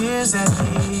 2 years at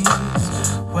least.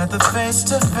 Whether face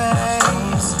to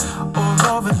face or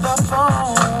over the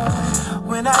phone,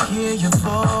 when I hear your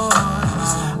voice,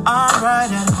 I'm right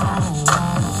at home.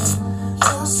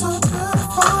 You're so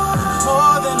beautiful,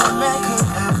 more than a man could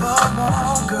ever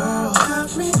want, girl.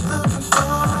 Got me looking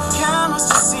for cameras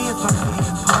to see if I'm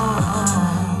being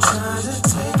home. Trying to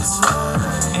take it slow,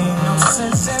 ain't no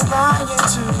sense in lying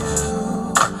to you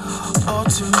or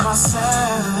to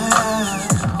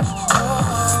myself.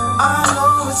 I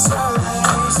know it's early,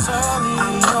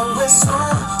 I know it's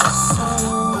soon,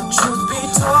 but truth be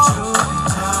told,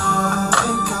 I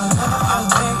think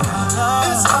I love,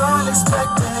 it's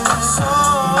unexpected, so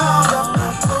out of the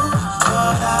blue,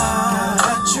 but I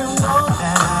let you know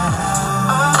that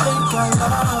I think I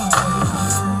love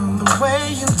you. The way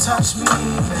you touch me,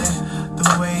 babe, the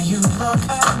way you look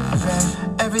at me, babe,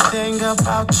 everything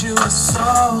about you is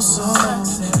so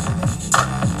sexy.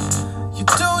 You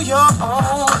do your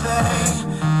own thing,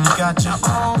 you got your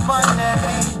own money.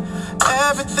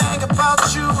 Everything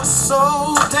about you is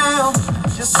so damn,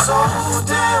 you're so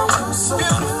damn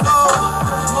beautiful,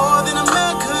 more than a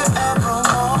man could ever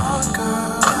want,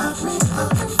 girl. Got me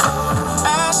looking for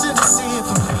asking to see if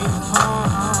I'm being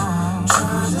home.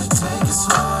 Trying to take it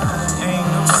slow, ain't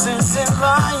no sense in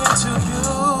lying to you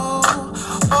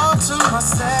or to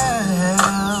myself.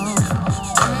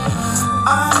 I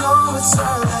know it's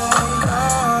early,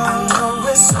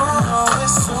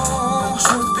 it's soon, but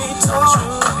truth be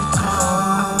told, I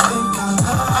think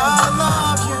I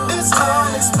love you. It's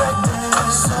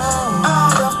unexpected, so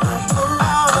out of the blue,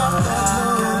 gotta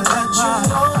let you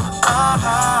know I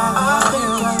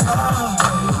think I love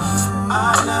you. I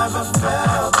never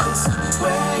felt this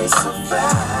way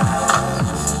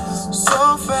so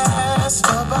fast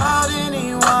about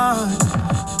anyone.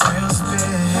 Real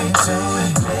spirit, hate to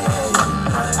admit,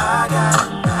 but I got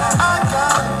it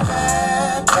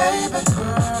bad, baby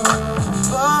girl,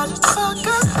 but it's a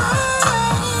good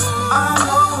thing. I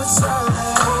know it's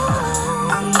early,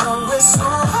 I know it's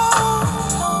soon,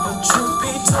 but truth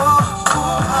be told,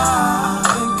 I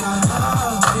think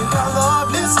I love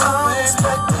you. It's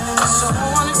unexpected, so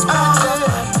unexpected,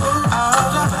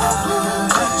 out of the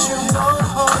blue, let you know,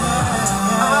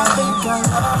 I think I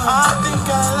love, I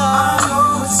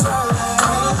know it's early,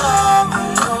 I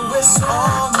know it's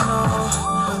soon,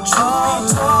 but truth be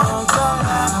told,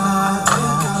 I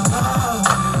think I love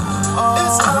you.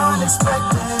 It's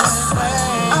unexpected,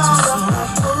 out of the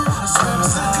blue, it's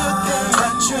a good thing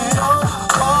that you know,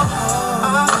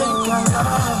 I think I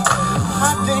love,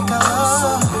 I think I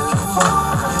love you.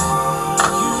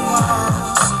 You are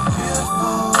so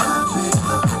beautiful,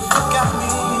 got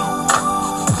me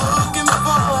looking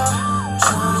for,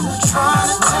 trying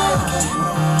to take it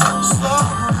slow,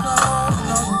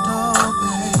 no,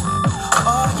 babe.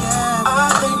 Oh yeah, I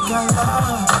think I love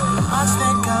you. I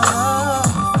think I love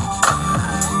you.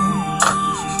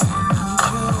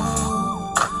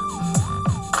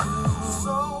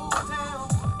 So down,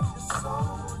 so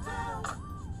down.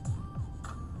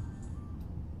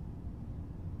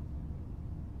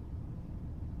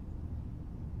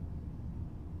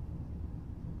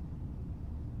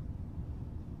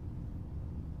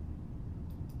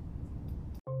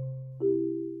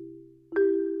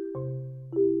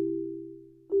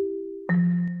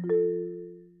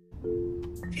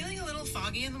 Feeling a little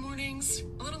foggy in the mornings?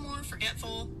 A little more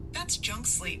forgetful? That's junk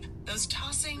sleep. Those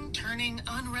tossing, turning,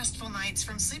 unrestful nights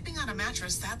from sleeping on a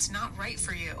mattress that's not right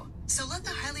for you. So let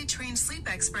the highly trained sleep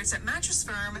experts at Mattress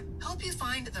Firm help you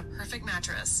find the perfect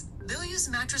mattress. They'll use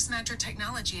Mattress Matcher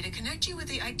technology to connect you with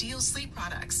the ideal sleep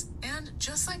products. And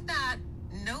just like that,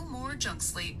 no more junk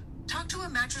sleep. Talk to a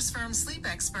Mattress Firm sleep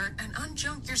expert and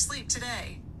unjunk your sleep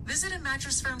today. Visit a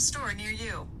Mattress Firm store near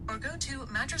you or go to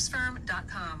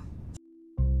mattressfirm.com.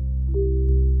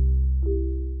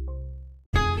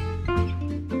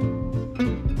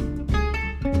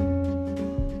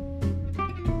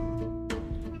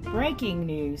 Breaking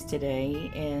news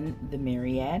today in the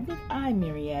Myriad with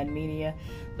Myriad Media.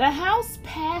 The House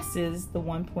passes the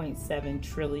 $1.7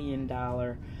 trillion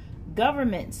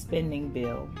government spending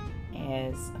bill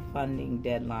as funding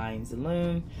deadlines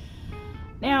loom.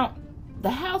 Now, The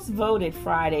House voted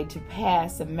Friday to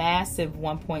pass a massive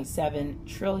 $1.7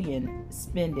 trillion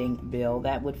spending bill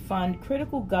that would fund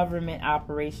critical government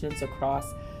operations across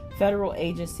federal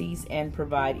agencies and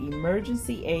provide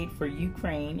emergency aid for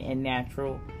Ukraine and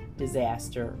natural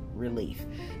disaster relief.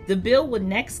 The bill would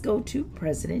next go to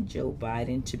President Joe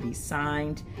Biden to be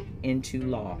signed into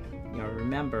law. Y'all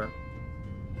remember,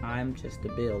 I'm just a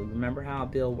bill. Remember how a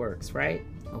bill works, right?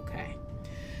 Okay.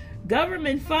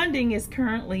 Government funding is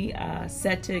currently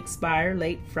set to expire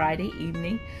late Friday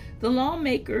evening. The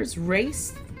lawmakers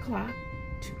raced the clock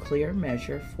to clear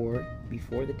measure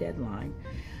before the deadline.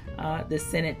 The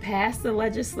Senate passed the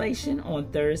legislation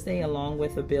on Thursday, along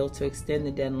with a bill to extend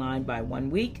the deadline by 1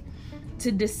 week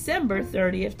to December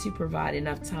 30th to provide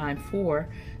enough time for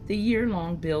the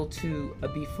year-long bill to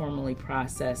be formally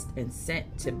processed and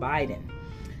sent to Biden.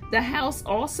 The House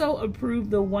also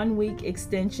approved the 1-week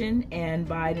extension, and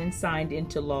Biden signed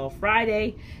into law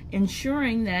Friday,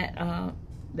 ensuring that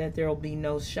there will be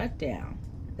no shutdown.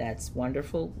 That's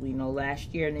wonderful. We know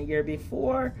last year and the year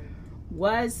before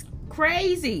was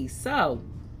crazy. So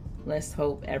let's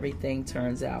hope everything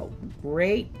turns out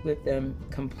great with them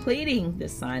completing the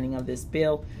signing of this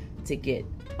bill to get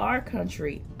our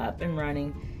country up and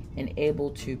running and able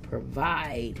to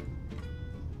provide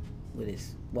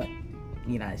what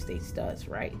the United States does,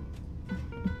 right?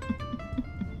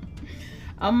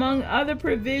 Among other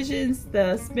provisions,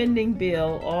 the spending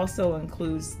bill also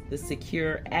includes the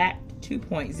Secure Act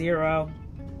 2.0,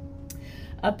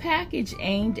 a package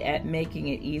aimed at making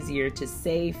it easier to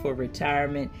save for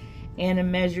retirement, and a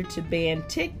measure to ban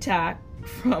TikTok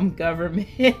from government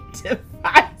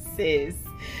devices.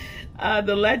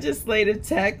 The legislative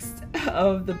text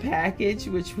of the package,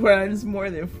 which runs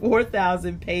more than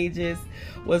 4,000 pages,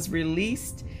 was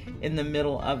released in the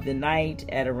middle of the night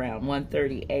at around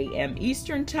 1:30 a.m.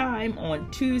 Eastern Time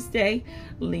on Tuesday,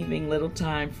 leaving little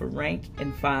time for rank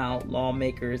and file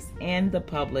lawmakers and the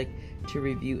public to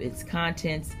review its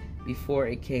contents before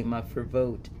it came up for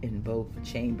vote in both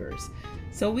chambers.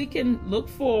 So we can look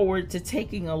forward to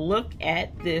taking a look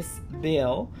at this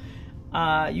bill.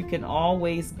 You can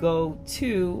always go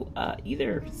to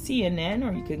either CNN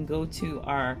or you can go to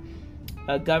our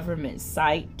government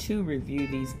site to review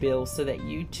these bills so that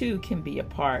you too can be a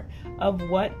part of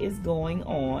what is going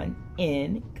on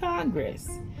in Congress.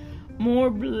 More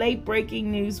late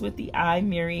breaking news with the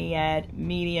Myriad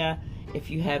Media. If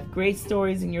you have great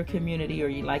stories in your community or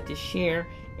you'd like to share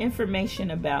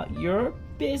information about your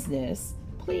business,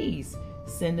 please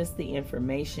send us the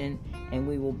information and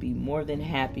we will be more than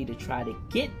happy to try to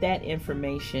get that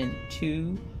information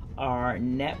to our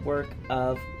network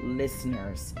of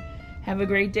listeners. Have a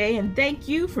great day and thank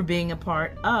you for being a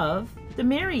part of the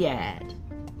Myriad.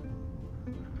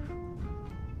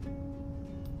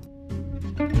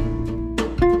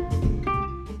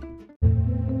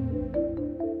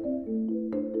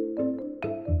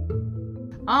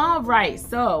 All right,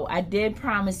 so I did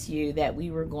promise you that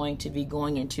we were going to be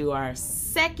going into our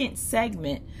second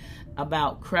segment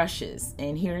about crushes.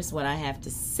 And here's what I have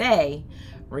to say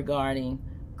regarding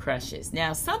crushes.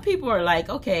 Now, some people are like,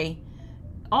 okay,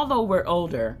 although we're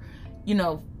older,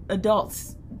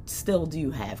 adults still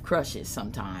do have crushes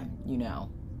sometimes,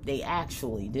 they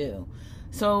actually do.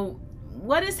 So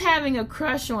what does having a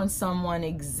crush on someone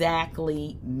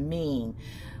exactly mean?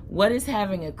 What does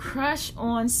having a crush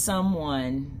on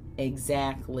someone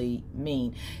exactly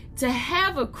mean? To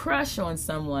have a crush on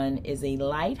someone is a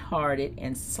lighthearted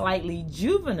and slightly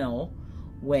juvenile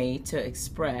way to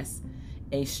express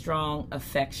a strong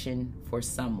affection for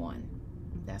someone.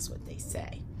 That's what they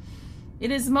say.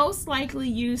 It is most likely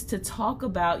used to talk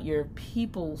about young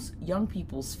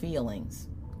people's feelings,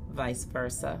 vice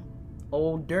versa,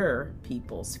 older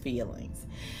people's feelings.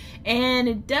 And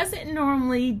it doesn't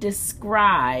normally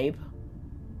describe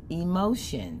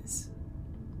emotions.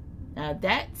 Now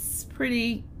that's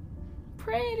pretty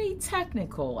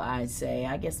technical, I'd say.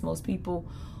 I guess most people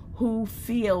who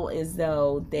feel as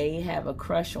though they have a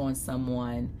crush on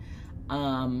someone,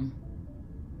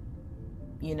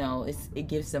 it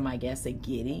gives them, I guess, a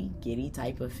giddy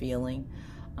type of feeling.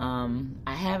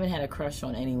 I haven't had a crush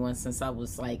on anyone since I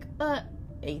was like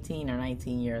 18 or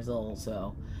 19 years old,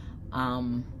 so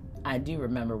I do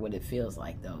remember what it feels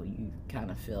like, though. You kind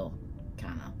of feel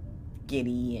kind of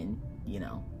giddy and,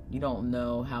 you don't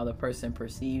know how the person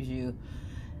perceives you.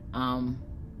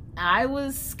 I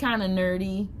was kind of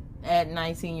nerdy at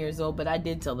 19 years old, but I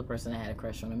did tell the person I had a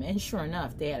crush on them. And sure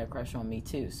enough, they had a crush on me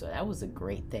too. So that was a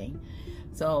great thing.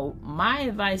 So my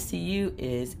advice to you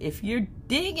is if you're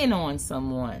digging on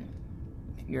someone,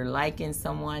 if you're liking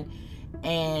someone,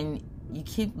 and you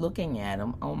keep looking at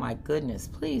them, oh my goodness,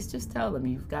 please just tell them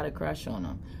you've got a crush on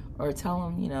them, or tell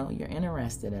them, you're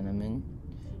interested in them,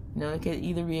 and it could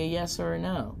either be a yes or a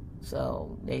no.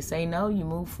 So they say no, you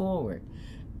move forward,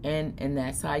 and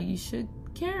that's how you should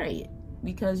carry it,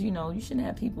 because you shouldn't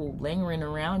have people lingering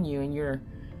around you and you're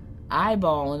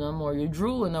eyeballing them or you're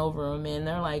drooling over them and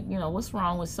they're like, what's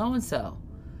wrong with so and so?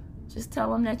 Just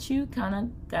tell them that you kind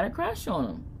of got a crush on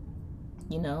them.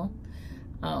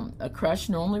 A crush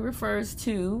normally refers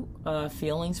to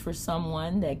feelings for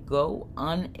someone that go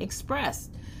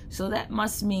unexpressed. So that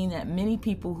must mean that many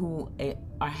people who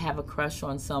have a crush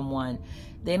on someone,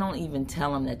 they don't even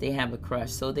tell them that they have a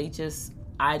crush. So they just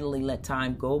idly let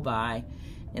time go by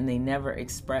and they never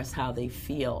express how they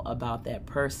feel about that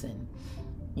person.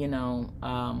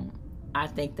 I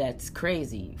think that's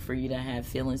crazy for you to have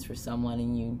feelings for someone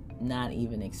and you not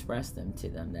even express them to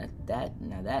them.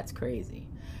 Now that's crazy.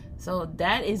 So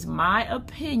that is my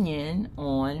opinion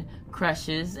on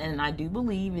crushes, and I do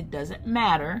believe it doesn't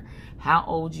matter how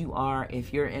old you are.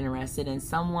 If you're interested in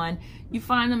someone, you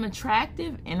find them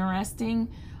attractive, interesting,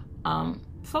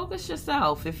 focus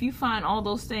yourself. If you find all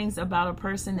those things about a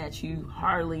person that you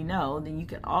hardly know, then you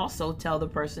can also tell the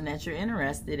person that you're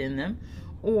interested in them,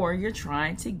 or you're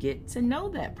trying to get to know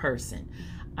that person.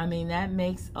 I mean, that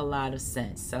makes a lot of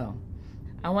sense. So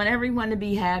I want everyone to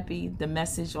be happy. The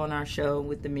message on our show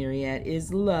with the Myriad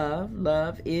is love.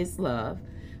 Love is love.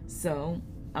 So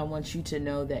I want you to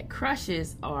know that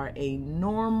crushes are a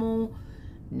normal,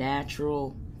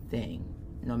 natural thing,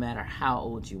 no matter how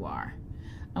old you are.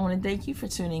 I want to thank you for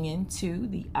tuning in to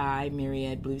the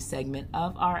Myriad BLeiU segment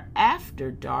of our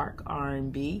After Dark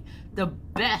R&B, the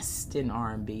best in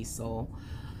R&B soul.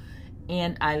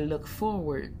 And I look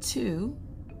forward to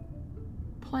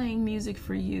playing music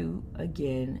for you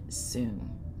again soon.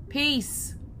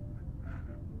 Peace.